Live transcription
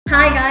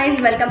Hi guys,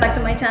 welcome back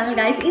to my channel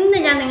guys. ഇന്ന്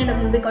ഞാൻ നിങ്ങളുടെ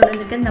മുമ്പിൽ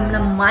കൊണ്ടുവന്നിരിക്കുന്നത് നമ്മുടെ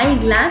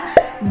Myglamm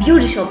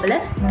ബ്യൂട്ടി ഷോപ്പിൽ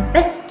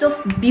ബെസ്റ്റ് ഓഫ്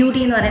ബ്യൂട്ടി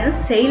എന്ന് പറയുന്ന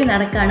സെയിൽ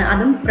നടക്കുകയാണ്.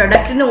 അതും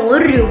പ്രൊഡക്റ്റിന്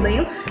 ₹1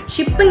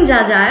 ഷിപ്പിംഗ്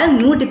ചാർജായ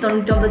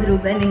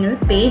 ₹199 നിങ്ങൾ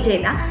പേ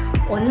ചെയ്താൽ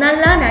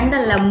ഒന്നല്ല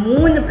രണ്ടല്ല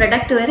 3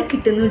 പ്രൊഡക്റ്റ് വരെ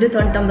കിട്ടും.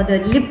 ₹199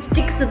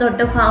 ലിപ്സ്റ്റിക്സ്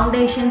തൊട്ട്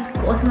foundations,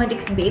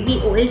 cosmetics, baby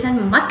oils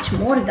and much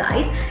more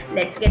guys.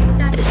 Let's get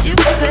started.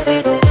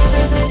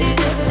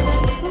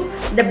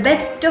 The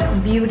best of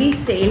beauty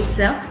sales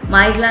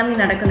Myglammil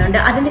നടക്കുന്നുണ്ട്.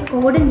 അതിൻ്റെ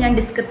കോഡ് ഞാൻ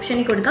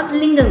ഡിസ്ക്രിപ്ഷനിൽ കൊടുക്കാം,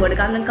 ലിങ്കും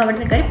കൊടുക്കാം. നിങ്ങൾക്ക് അവിടെ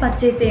നിന്ന് കയറി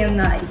പർച്ചേസ്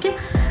ചെയ്യുന്നതായിരിക്കും.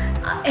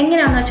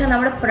 എങ്ങനെയാണെന്ന് വെച്ചാൽ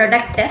നമ്മുടെ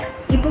പ്രൊഡക്റ്റ്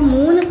ഇപ്പോൾ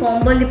 3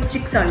 കോംബോ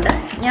ലിപ്സ്റ്റിക്സ് ഉണ്ട്.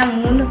 ഞാൻ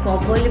 3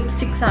 കോംബോ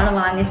ലിപ്സ്റ്റിക്സ് ആണ്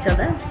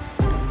വാങ്ങിച്ചത്.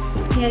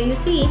 Here you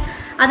see.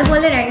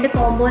 അതുപോലെ 2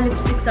 കോംബോ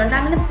ലിപ്സ്റ്റിക്സ് ഉണ്ട്.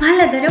 അങ്ങനെ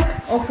പലതരം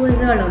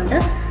ഓഫേഴ്സുകളുണ്ട്.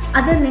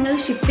 അത് നിങ്ങൾ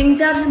ഷിപ്പിംഗ്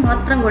ചാർജ്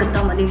മാത്രം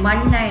കൊടുത്താൽ മതി.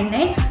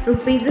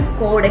 ₹199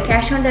 കോഡ്.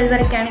 ക്യാഷ് ഓൺ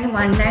ഡെലിവറിക്ക് ആണെങ്കിൽ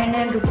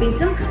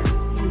 ₹199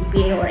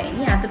 UPI or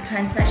any other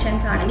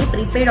transactions ആണെങ്കിൽ,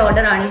 പ്രീപെയ്ഡ്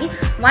ഓർഡർ ആണെങ്കിൽ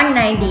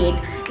 $198.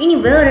 ഇനി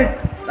വേറൊരു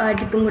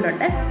ടിപ്പും കൂടെ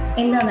ഉണ്ട്.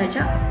 എന്താണെന്ന്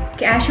വെച്ചാൽ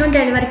ക്യാഷ് ഓൺ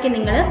ഡെലിവറിക്ക്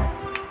നിങ്ങൾ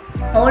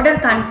ഓർഡർ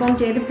കൺഫേം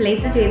ചെയ്ത്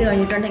പ്ലേസ് ചെയ്ത്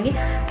കഴിഞ്ഞിട്ടുണ്ടെങ്കിൽ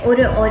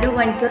ഒരു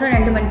മണിക്കൂറോ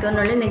 2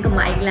 മണിക്കൂറിനുള്ളിൽ നിങ്ങൾക്ക്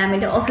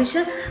Myglammൻ്റെ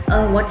ഒഫീഷ്യൽ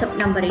വാട്സപ്പ്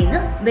നമ്പറിൽ നിന്ന്,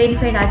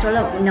 വെരിഫൈഡ്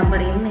ആയിട്ടുള്ള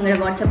നമ്പറിൽ നിന്ന് നിങ്ങളുടെ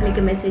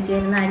വാട്സപ്പിലേക്ക് മെസ്സേജ്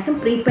ചെയ്യുന്നതായിരിക്കും.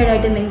 പ്രീപെയ്ഡ്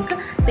ആയിട്ട് നിങ്ങൾക്ക്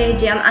പേ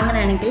ചെയ്യാം.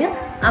 അങ്ങനെയാണെങ്കിൽ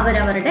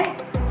അവരവരുടെ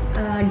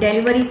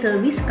ഡെലിവറി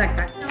സർവീസ്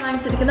കട്ടാക്കും.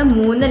 കാണിച്ചിരിക്കുന്ന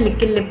 3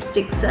 ലിക്വിഡ്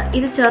ലിപ്സ്റ്റിക്സ്.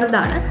 ഇത്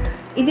ചെറുതാണ്,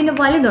 ഇതിന്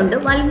വലുതുണ്ട്.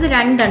 വലുത്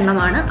 2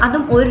 എണ്ണമാണ്.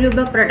 അതും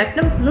 ₹1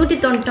 പ്രൊഡക്റ്റും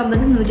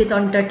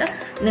 ₹199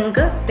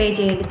 നിങ്ങൾക്ക് പേ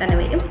ചെയ്യേണ്ടി തന്നെ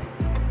വരും.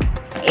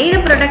 ഏത്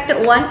പ്രൊഡക്റ്റ്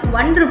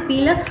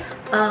 ₹1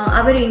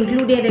 അവർ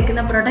ഇൻക്ലൂഡ്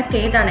ചെയ്തേക്കുന്ന പ്രൊഡക്റ്റ്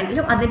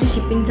ഏതാണെങ്കിലും അതിൻ്റെ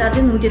ഷിപ്പിംഗ്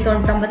ചാർജ്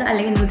 ₹199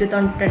 അല്ലെങ്കിൽ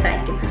 ₹198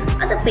 ആയിരിക്കും.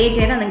 അത് പേ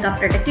ചെയ്താൽ നിങ്ങൾക്ക് ആ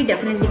പ്രൊഡക്റ്റ്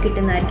ഡെഫിനറ്റ്ലി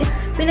കിട്ടുന്നതായിരിക്കും.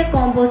 പിന്നെ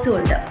കോംബോസും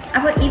ഉണ്ട്.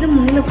 അപ്പോൾ ഇത്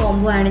 3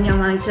 കോംബോ ആണ് ഞാൻ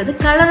വാങ്ങിച്ചത്.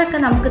 കളറൊക്കെ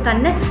നമുക്ക്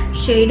തന്നെ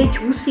ഷെയ്ഡ്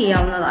ചൂസ്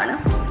ചെയ്യാവുന്നതാണ്.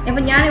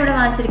 അപ്പോൾ ഞാനിവിടെ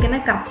വാങ്ങിച്ചിരിക്കുന്ന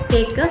കപ്പ്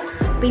കേക്ക്,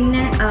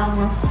 പിന്നെ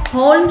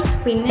ഹോൾംസ്,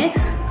 പിന്നെ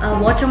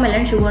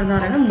വാട്ടർമെലൺ ഷുഗർ എന്ന്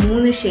പറയുന്ന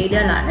 3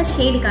 ഷെയ്ഡുകളാണ്.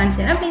 ഷെയ്ഡ്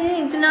കാണിച്ചു തരാം. പിന്നെ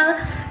ഇതിനകത്ത്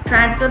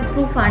ട്രാൻസ്ഫർ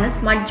പ്രൂഫാണ്,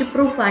 സ്മഡ്ജ്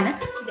പ്രൂഫാണ്.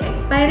 ഇത്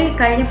എക്സ്പയറി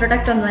കഴിഞ്ഞ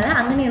പ്രൊഡക്റ്റ് ഒന്നുമല്ല,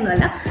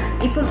 അങ്ങനെയൊന്നുമല്ല.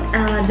 ഇപ്പം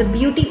ദ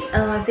ബ്യൂട്ടി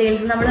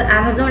സെയിൽസ് നമ്മൾ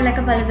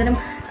ആമസോണിലൊക്കെ പലതരം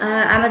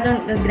ആമസോൺ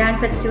ഗ്രാൻഡ്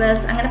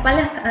ഫെസ്റ്റിവൽസ് അങ്ങനെ പല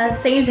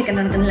സെയിൽസൊക്കെ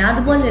നടക്കുന്നില്ല,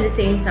 അതുപോലൊരു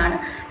സെയിൽസാണ്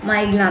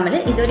Myglammൽ.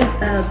 ഇതൊരു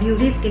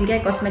ബ്യൂട്ടി സ്കിൻ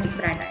കെയർ കോസ്മെറ്റിക്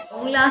ബ്രാൻഡാണ്.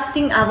 ലോങ്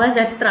ലാസ്റ്റിംഗ് അവേഴ്സ്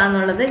എത്ര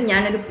എന്നുള്ളത്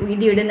ഞാനൊരു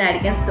വീഡിയോ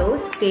ഇടുന്നതായിരിക്കും. So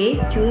stay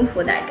tune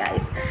for that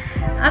guys.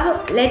 അപ്പോൾ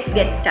ലെറ്റ്സ്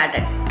ഗെറ്റ്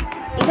സ്റ്റാർട്ടഡ്.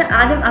 ഇത്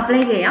ആദ്യം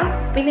അപ്ലൈ ചെയ്യാം,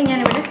 പിന്നെ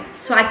ഞാനിവിടെ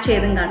സ്വാച്ച്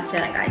ചെയ്തും കാണിച്ചു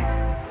തരാം ഗൈസ്.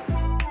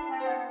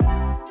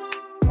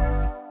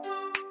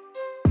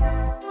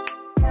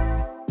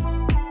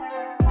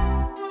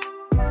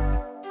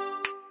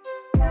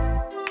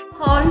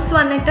 ഹോൾസ്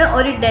വന്നിട്ട്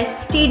ഒരു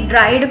ഡസ്റ്റി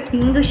ഡ്രൈഡ്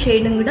പിങ്ക്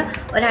ഷെയ്ഡും കൂടെ,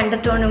 ഒരു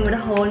അണ്ടർടോണും കൂടെ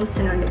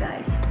ഹോൾസിനുണ്ട്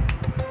ഗൈസ്.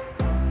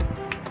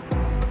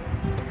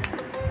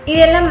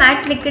 ഇതെല്ലാം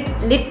മാറ്റ്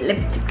ലിറ്റ്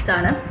ലിപ്സ്റ്റിക്സ്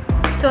ആണ്.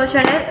 സോ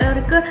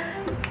ചിലർക്ക്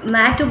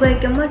മാറ്റ്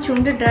ഉപയോഗിക്കുമ്പോൾ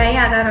ചുണ്ട് ഡ്രൈ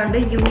ആകാറുണ്ട്.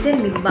 Use A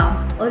lip balm.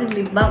 ഒരു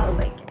ലിപ് ബാം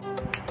ഉപയോഗിക്കാം.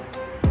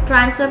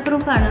 ട്രാൻസ്ഫർ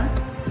പ്രൂഫാണ്.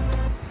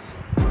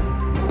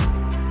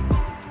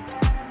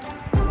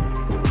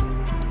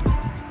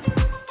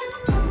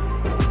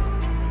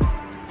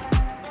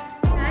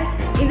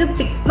 ഇത്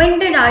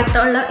പിഗ്മെൻറ്റഡ്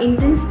ആയിട്ടുള്ള,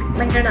 ഇൻറ്റൻസ്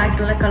പിഗ്മെൻറ്റഡ്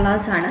ആയിട്ടുള്ള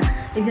കളേഴ്സാണ്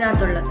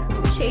ഇതിനകത്തുള്ളത്.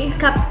 Shade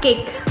cup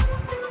cake.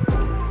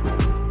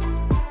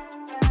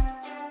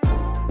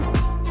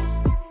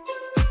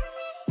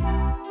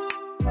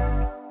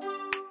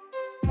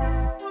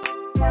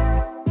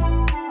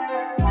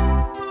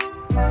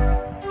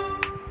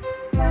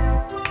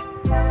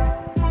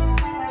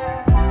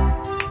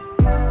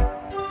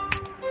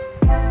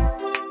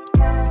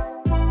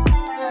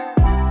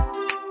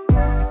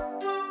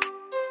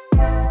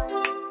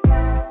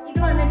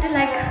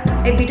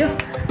 A bit of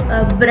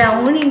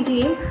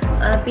ബ്രൗണിൻ്റെയും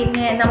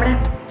പിന്നെ നമ്മുടെ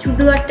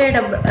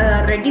ചുടുകട്ടയുടെ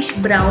റെഡിഷ്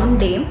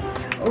ബ്രൗണിൻ്റെയും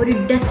ഒരു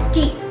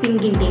ഡസ്റ്റി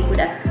പിങ്കിൻ്റെയും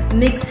കൂടെ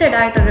മിക്സഡ്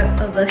ആയിട്ടൊരു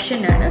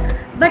വെർഷനാണ്.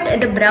 ബട്ട്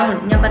ഇത് ബ്രൗൺ,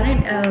 ഞാൻ പറഞ്ഞ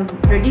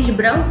റെഡിഷ്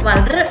ബ്രൗൺ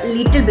വളരെ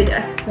ലിറ്റിൽ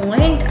ബിറ്റ്,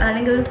 0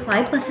 അല്ലെങ്കിൽ ഒരു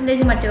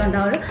 5% മറ്റേ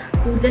ഉണ്ടാവുള്ളൂ.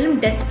 കൂടുതലും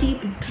ഡസ്റ്റി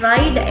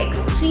ഡ്രൈഡ്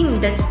എക്സ്ട്രീം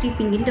ഡസ്റ്റി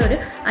പിങ്കിൻ്റെ ഒരു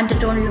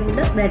അണ്ടർടോണിലും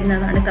കൂടെ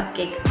വരുന്നതാണ് കപ്പ്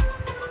കേക്ക്.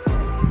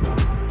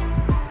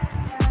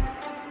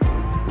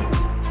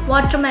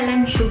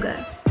 Watermelon sugar.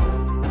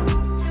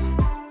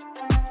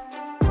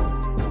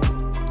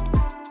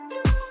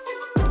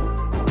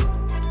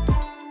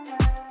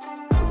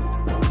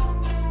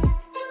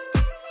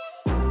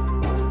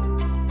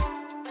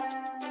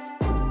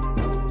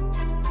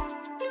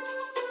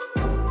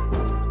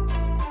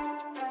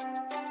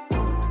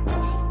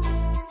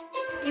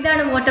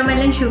 ഇതാണ്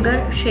വാട്ടർമെലൺ ഷുഗർ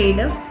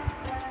ഷെയ്ഡ്.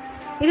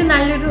 ഇത്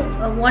നല്ലൊരു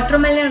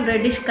വാട്ടർമെലൺ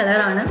റെഡിഷ്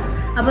കളറാണ്.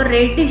 അപ്പോൾ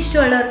റെഡ്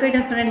ഇഷ്ടമുള്ളവർക്ക്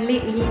ഡെഫിനറ്റ്ലി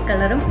ഈ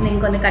കളറും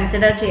നിങ്ങൾക്കൊന്ന്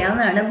കൺസിഡർ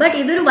ചെയ്യാവുന്നതാണ്. ബട്ട്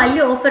ഇതൊരു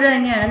വലിയ ഓഫർ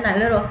തന്നെയാണ്,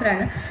 നല്ലൊരു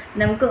ഓഫറാണ്.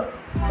 നമുക്ക്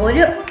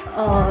ഒരു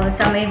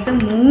സമയത്ത്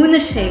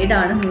 3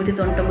 ഷെയ്ഡാണ്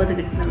 ₹199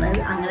 കിട്ടുന്നത്.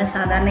 അങ്ങനെ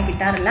സാധാരണ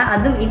കിട്ടാറില്ല.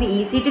 അതും ഇത്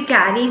ഈസി ടു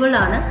ക്യാരിയബിൾ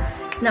ആണ്.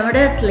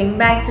 നമ്മുടെ sling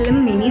ബാഗ്സിലും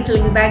mini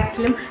sling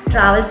ബാഗ്സിലും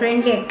travel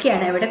friendly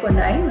ഒക്കെയാണ് ഇവിടെ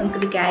കൊണ്ടുപോയി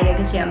നമുക്കിത് ക്യാരി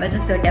ഒക്കെ ചെയ്യാൻ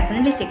പറ്റും. So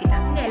definitely check it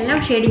out. ഇതിൻ്റെ എല്ലാം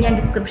ഷെയ്ഡ് ഞാൻ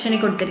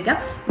ഡിസ്ക്രിപ്ഷനിൽ കൊടുത്തിരിക്കാം.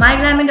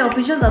 മൈഗ്ലാമിൻ്റെ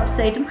ഒഫീഷ്യൽ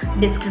വെബ്സൈറ്റും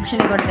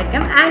ഡിസ്ക്രിപ്ഷനിൽ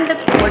കൊടുത്തിരിക്കാം. ആൻഡ് ദ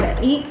കോഡ്,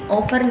 ഈ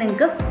ഓഫർ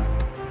നിങ്ങൾക്ക്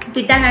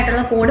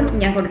കിട്ടാനായിട്ടുള്ള കോഡും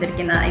ഞാൻ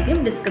കൊടുത്തിരിക്കുന്നതായിരിക്കും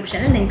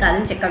ഡിസ്ക്രിപ്ഷനിൽ. നിങ്ങൾക്ക്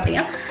അതും ചെക്കൗട്ട്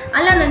ചെയ്യാം.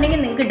 അല്ലാന്നുണ്ടെങ്കിൽ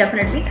നിങ്ങൾക്ക്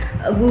ഡെഫിനറ്റ്ലി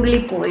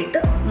ഗൂഗിളിൽ പോയിട്ട്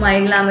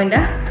മൈഗ്ലാമിൻ്റെ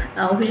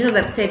ഒഫീഷ്യൽ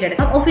വെബ്സൈറ്റ്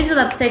എടുക്കാം. ഒഫീഷ്യൽ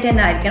വെബ്സൈറ്റ്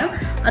തന്നെ ആയിരിക്കണം,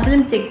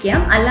 അതിലും ചെക്ക്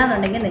ചെയ്യാം.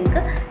 അല്ലാന്നുണ്ടെങ്കിൽ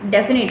നിങ്ങൾക്ക്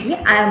ഡെഫിനറ്റ്ലി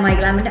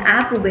മൈഗ്ലാമിൻ്റെ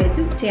ആപ്പ്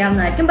ഉപയോഗിച്ചും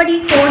ചെയ്യാവുന്നതായിരിക്കും. ബട്ട് ഈ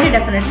കോഡ്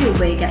ഡെഫിനറ്റ്ലി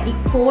ഉപയോഗിക്കാം. ഈ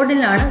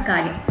കോഡിലാണ്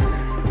കാര്യം.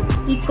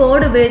 ഈ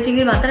കോഡ്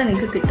ഉപയോഗിച്ചെങ്കിൽ മാത്രമേ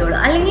നിങ്ങൾക്ക് കിട്ടുള്ളൂ.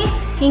 അല്ലെങ്കിൽ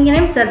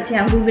ഇങ്ങനെയും സെർച്ച്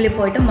ചെയ്യാം. ഗൂഗിളിൽ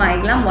പോയിട്ട്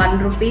മൈഗ്ലാം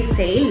 ₹1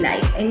 സെയിൽ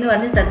ലൈവ് എന്ന്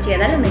പറഞ്ഞ് സെർച്ച്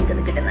ചെയ്താലും നിങ്ങൾക്ക്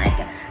ഇത്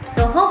കിട്ടുന്നതായിരിക്കും.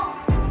 സോ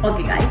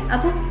ഓക്കെ ഗൈസ്,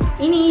 അപ്പോൾ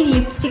ഇനി ഈ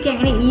ലിപ്സ്റ്റിക്ക്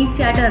എങ്ങനെ ഈസി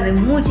ആയിട്ട്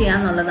റിമൂവ്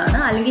ചെയ്യാമെന്നുള്ളതാണ്.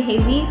 അല്ലെങ്കിൽ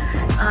ഹെവി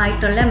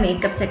ആയിട്ടുള്ള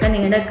മേക്കപ്സ് ഒക്കെ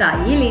നിങ്ങളുടെ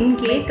കയ്യിൽ ഇൻ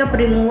മേക്കപ്പ്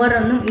റിമൂവർ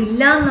ഒന്നും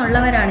ഇല്ല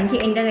എന്നുള്ളവരാണെങ്കിൽ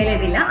എൻ്റെ കയ്യിൽ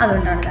ഇതില്ല.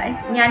 അതുകൊണ്ടാണ്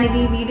ഗൈസ് ഞാനിത്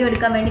ഈ വീഡിയോ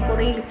എടുക്കാൻ വേണ്ടി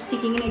കുറേ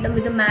ലിപ്സ്റ്റിക്ക് ഇങ്ങനെ ഇടും.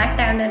 ഇത് മാറ്റ്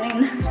ആയതുകൊണ്ട് തന്നെ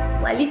ഇങ്ങനെ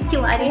വലിച്ച്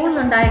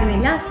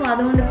വരയൊന്നുണ്ടായിരുന്നില്ല. സോ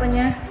അതുകൊണ്ട് ഇപ്പോൾ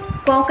ഞാൻ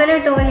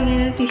കോക്കനട്ട് ഓയിൽ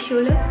ഇങ്ങനെ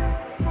ടിഷ്യൂവിൽ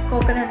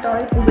കോക്കനട്ട്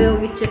ഓയിൽ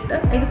ഉപയോഗിച്ചിട്ട്,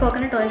 ഇത്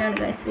കോക്കനട്ട് ഓയിലാണ്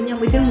ഗൈസ്, ഞാൻ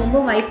ഇതിന് മുമ്പ്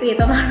വൈപ്പ്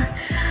ചെയ്തതാണ്,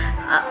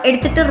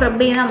 എടുത്തിട്ട്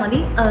റബ്ബ് ചെയ്താൽ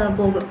മതി,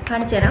 പോകും.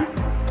 കാണിച്ചു തരാം.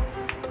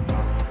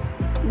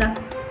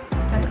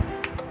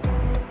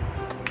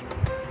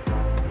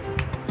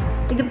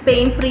 ഇത്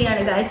പെയിൻ ഫ്രീ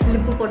ആണ് ഗൈസ്,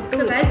 ലിപ്പ്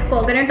പൊട്ടും. Guys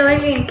coconut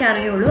oil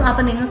എനിക്കറിയുള്ളൂ.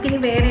 അപ്പോൾ നിങ്ങൾക്ക് ഇനി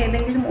വേറെ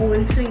ഏതെങ്കിലും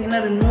ഓയിൽസും ഇങ്ങനെ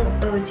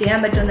റിമൂവ് ചെയ്യാൻ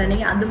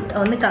പറ്റുമെന്നുണ്ടെങ്കിൽ അതും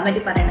ഒന്ന്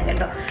കമൻറ്റ് പറയണം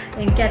കേട്ടോ.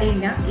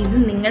 എനിക്കറിയില്ല, ഇത്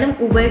നിങ്ങളും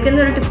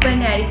ഉപയോഗിക്കുന്ന ഒരു ടിപ്പ്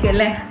തന്നെ ആയിരിക്കും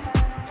അല്ലേ.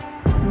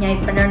 ഞാൻ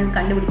ഇപ്പോഴാണ്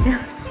കണ്ടുപിടിച്ചത്,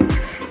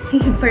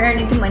 ഇപ്പോഴാണ്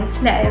എനിക്ക്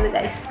മനസ്സിലായത്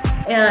ഗൈസ്.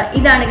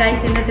 ഇതാണ്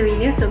ഗൈസ് ഇന്നത്തെ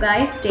video. So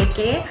guys take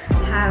care,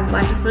 have a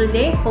wonderful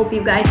day. Hope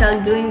you guys are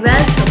doing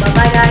well. So bye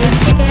bye guys,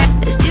 take care.